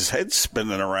 his head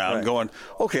spinning around, going,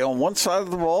 okay, on one side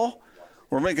of the ball,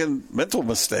 we're making mental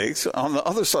mistakes. On the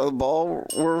other side of the ball,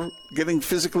 we're getting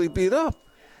physically beat up.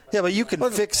 Yeah, but you can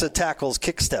fix a tackle's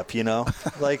kick step, you know?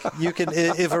 Like, you can,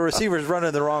 if a receiver's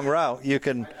running the wrong route, you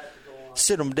can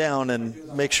sit them down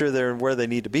and make sure they're where they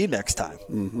need to be next time.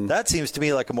 Mm-hmm. That seems to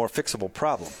me like a more fixable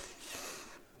problem.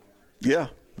 Yeah,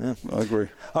 I agree.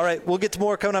 All right, we'll get to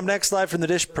more coming up next, live from the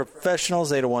Dish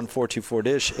Professionals,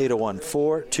 801-424-DISH,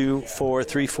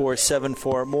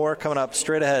 801-424-3474. More coming up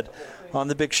straight ahead on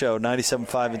The Big Show, 97.5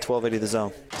 and 1280 The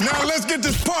Zone. Now let's get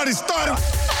this party started.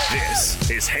 This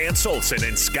is Hans Olsen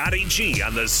and Scotty G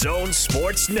on the Zone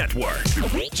Sports Network.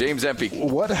 James Empey.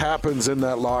 What happens in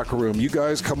that locker room? You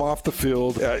guys come off the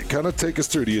field. Kind of take us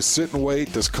through. Do you sit and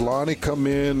wait? Does Kalani come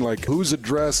in? Like, who's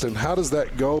addressed and how does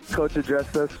that go? Coach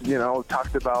addressed us,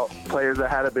 talked about players that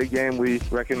had a big game. We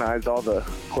recognized all the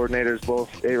coordinators, both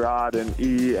A-Rod and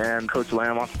E and Coach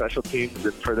Lamb on special teams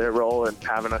for their role and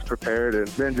having us prepared, and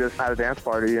then just had a dance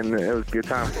party, and it was a good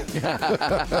time.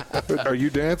 Are you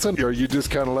dancing, or are you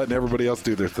just kind of letting everybody else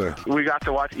do their thing? We got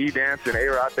to watch E dance and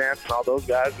A-Rod dance and all those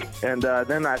guys, and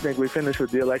then I think we finished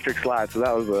with the electric slide, so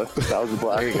that was a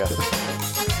blast. There you go.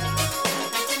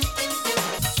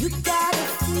 You gotta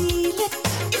feel it.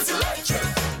 It's electric.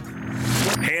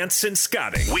 Hans and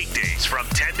Scotty, weekdays from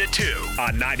 10 to 2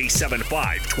 on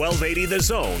 97.5, 1280 The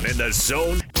Zone and The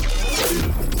Zone.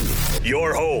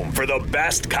 Your home for the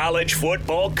best college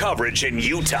football coverage in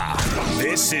Utah.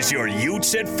 This is your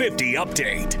Utes at 50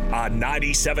 update on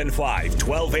 97.5,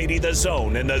 1280 The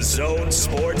Zone and The Zone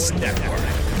Sports Network.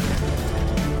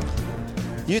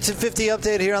 Utes at 50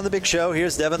 update here on The Big Show.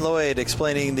 Here's Devin Lloyd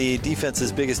explaining the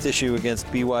defense's biggest issue against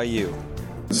BYU.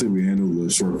 I say we handled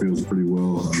the short fields pretty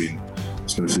well. I mean,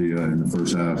 especially in the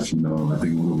first half, I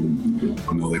think one of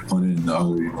them, they punted, and the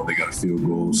other, they got a field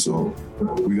goal. So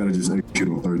we got to just execute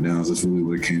on third downs. That's really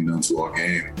what it came down to all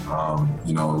game.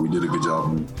 We did a good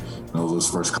job in those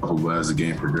first couple, but as the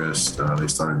game progressed, they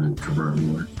started to convert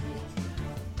more.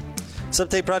 This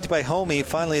update brought to you by Homey.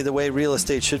 Finally, the way real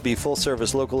estate should be.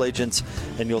 Full-service local agents,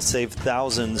 and you'll save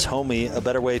thousands. Homey, a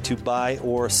better way to buy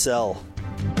or sell.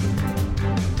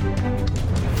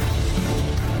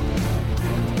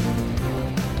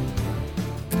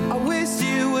 I wish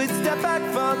you would step back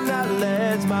from that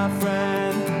ledge, my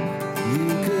friend. You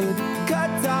could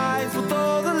cut ties with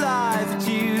all the lies that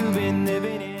you've been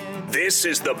living in. This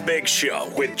is The Big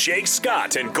Show with Jake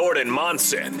Scott and Gordon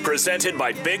Monson, presented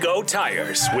by Big O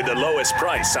Tires, with the lowest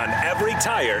price on every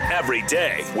tire every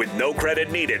day, with no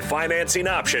credit needed financing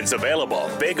options available.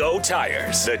 Big O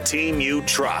Tires, the team you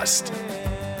trust.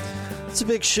 It's a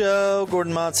Big Show.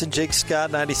 Gordon Monson, Jake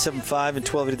Scott, 97.5 and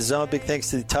 1280 The Zone. Big thanks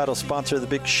to the title sponsor of The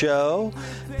Big Show.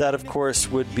 That, of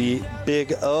course, would be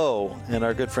Big O and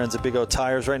our good friends at Big O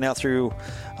Tires. Right now,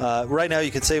 you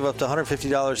can save up to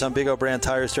 $150 on Big O brand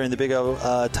tires during the Big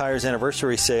O Tires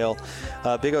anniversary sale.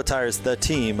 Big O Tires, the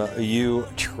team you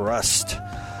trust.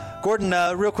 Gordon,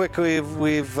 real quick,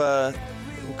 we've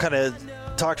kind of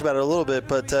talked about it a little bit,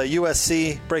 but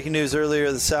USC, breaking news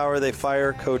earlier this hour, they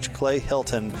fire Coach Clay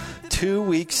Helton 2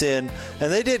 weeks in,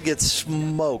 and they did get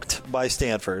smoked by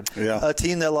Stanford, a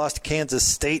team that lost to Kansas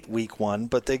State week 1,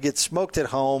 but they get smoked at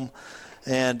home,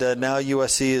 and now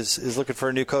USC is looking for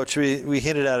a new coach. We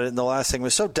hinted at it in the last thing. It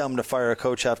was so dumb to fire a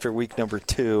coach after week number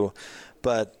 2,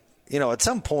 but at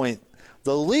some point,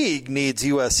 the league needs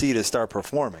USC to start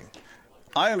performing.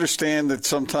 I understand that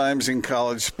sometimes in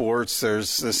college sports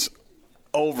there's this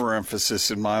overemphasis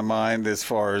in my mind as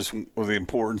far as the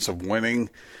importance of winning,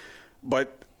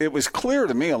 but it was clear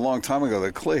to me a long time ago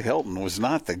that Clay Helton was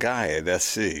not the guy at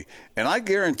SC. And I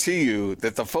guarantee you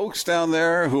that the folks down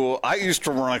there who I used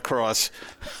to run across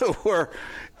who were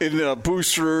in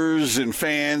boosters and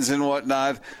fans and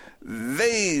whatnot,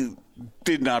 they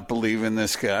did not believe in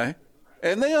this guy.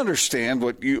 And they understand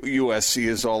what USC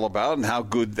is all about and how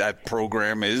good that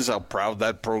program is, how proud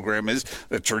that program is,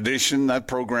 the tradition that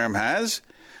program has.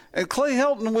 And Clay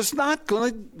Helton was not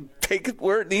going to take it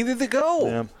where it needed to go.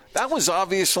 Yeah. That was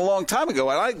obvious a long time ago,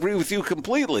 and I agree with you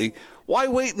completely. Why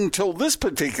wait until this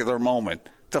particular moment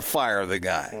to fire the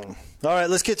guy? All right,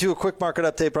 let's get to a quick market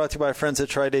update brought to you by our friends at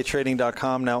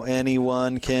TryDayTrading.com. Now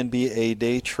anyone can be a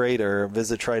day trader.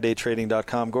 Visit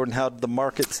TryDayTrading.com. Gordon, how did the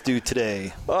markets do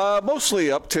today?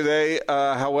 Mostly up today,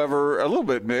 however, a little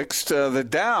bit mixed. The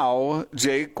Dow,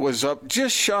 Jake, was up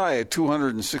just shy of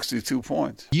 262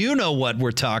 points. You know what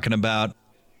we're talking about.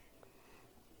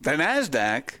 The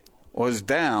NASDAQ was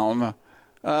down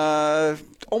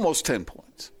almost 10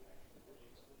 points.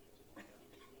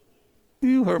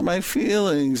 You hurt my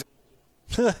feelings.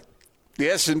 The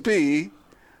S&P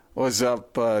was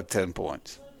up 10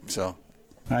 points. So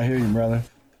I hear you, brother.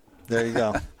 There you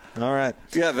go. All right.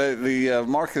 Yeah, the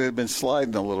market had been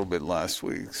sliding a little bit last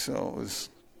week, so it was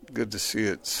good to see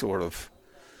it sort of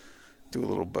do a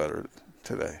little better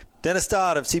today. Dennis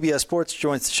Dodd of CBS Sports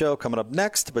joins the show coming up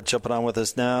next, but jumping on with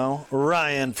us now,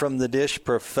 Ryan from the Dish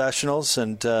Professionals.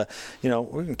 And, we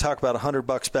can talk about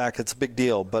 $100 back. It's a big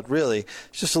deal, but really,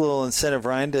 it's just a little incentive,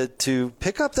 Ryan, to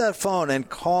pick up that phone and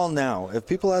call now. If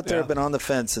people out there have been on the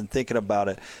fence and thinking about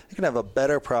it, they can have a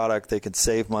better product, they can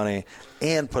save money,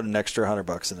 and put an extra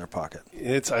 $100 in their pocket.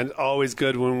 It's always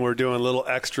good when we're doing little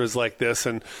extras like this,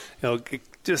 and,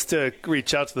 just to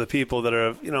reach out to the people that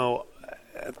are,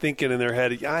 thinking in their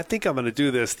head, I think I'm going to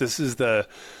do this. This is the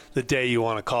day you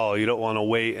want to call. You don't want to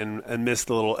wait and miss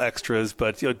the little extras.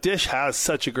 But, Dish has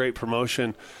such a great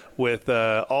promotion with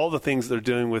all the things they're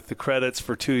doing with the credits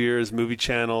for 2 years, movie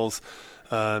channels.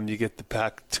 You get the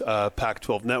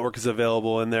Pac-12 network is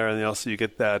available in there, and you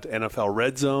get that NFL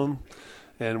Red Zone.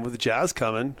 And with the Jazz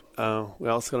coming, we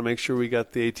also got to make sure we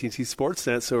got the AT&T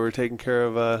Sportsnet, so we're taking care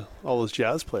of all those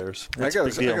Jazz players. I got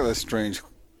a strange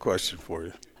question for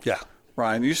you. Yeah.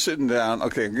 Ryan, you're sitting down.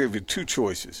 Okay, I'll give you two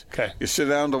choices. Okay. You sit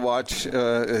down to watch,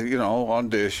 on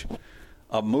Dish,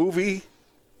 a movie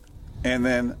and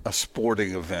then a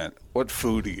sporting event. What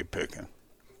food are you picking?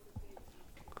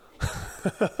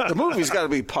 The movie's got to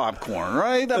be popcorn,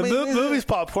 right? The movie's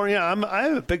popcorn, yeah. I'm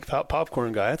a big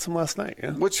popcorn guy. I had some last night,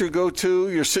 yeah. What's your go-to?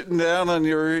 You're sitting down on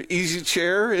your easy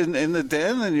chair in the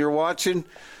den and you're watching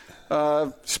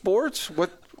sports?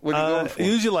 What are you going for?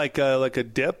 Usually like a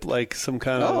dip, like some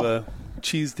kind of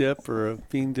cheese dip or a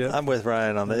bean dip. I'm with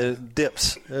Ryan on the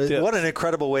dips. What an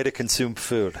incredible way to consume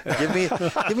food. Give me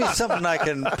something I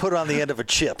can put on the end of a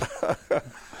chip.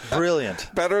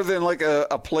 Brilliant. Better than like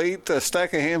a plate, a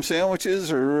stack of ham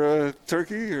sandwiches or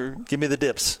turkey? Or give me the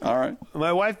dips. All right.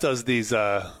 My wife does these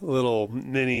little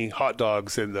mini hot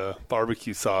dogs in the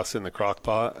barbecue sauce in the crock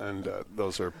pot, and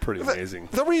those are pretty amazing.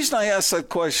 The reason I ask that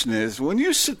question is when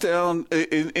you sit down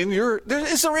in your –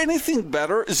 is there anything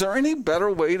better? Is there any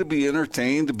better way to be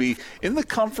entertained, to be in the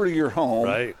comfort of your home,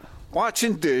 right,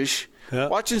 watching Dish,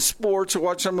 watching sports or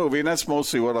watching a movie, and that's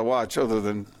mostly what I watch other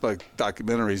than like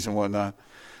documentaries and whatnot.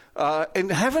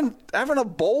 And having a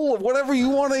bowl of whatever you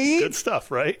want to eat. Good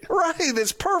stuff, right? Right.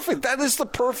 It's perfect. That is the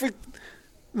perfect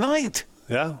night.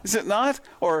 Yeah. Is it not?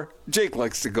 Or Jake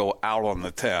likes to go out on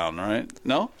the town, right?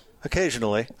 No?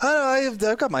 Occasionally. I've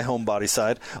got my homebody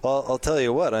side. I'll tell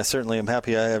you what. I certainly am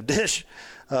happy I have Dish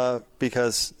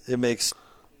because it makes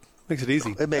it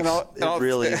easy. It makes it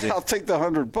real easy. I'll take the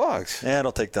 $100. And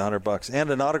I'll take the $100 and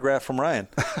an autograph from Ryan.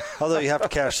 Although you have to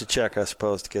cash the check, I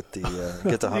suppose, to get the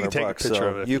 $100.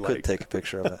 So you could take a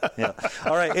picture of it. Yeah.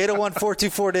 All right.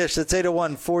 801-424-DISH. That's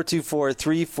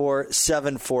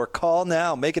 801-424-3474. Call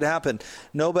now. Make it happen.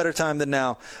 No better time than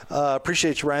now.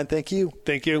 Appreciate you, Ryan. Thank you.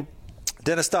 Thank you.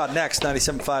 Dennis Dodd next.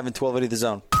 97.5 and 1280 The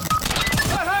Zone.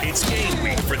 It's game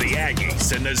week for the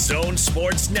Aggies, and the Zone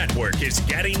Sports Network is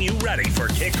getting you ready for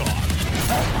kickoff.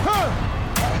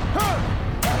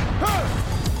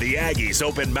 The Aggies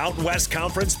open Mountain West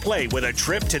Conference play with a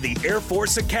trip to the Air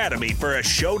Force Academy for a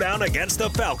showdown against the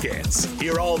Falcons.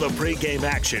 Hear all the pregame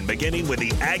action beginning with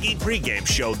the Aggie pregame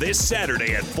show this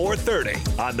Saturday at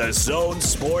 4:30 on the Zone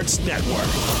Sports Network.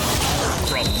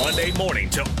 From Monday morning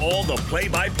to all the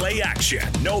play-by-play action,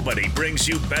 nobody brings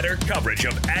you better coverage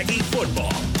of Aggie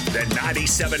football than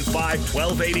 97.5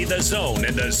 1280 The Zone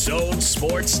and the Zone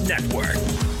Sports Network.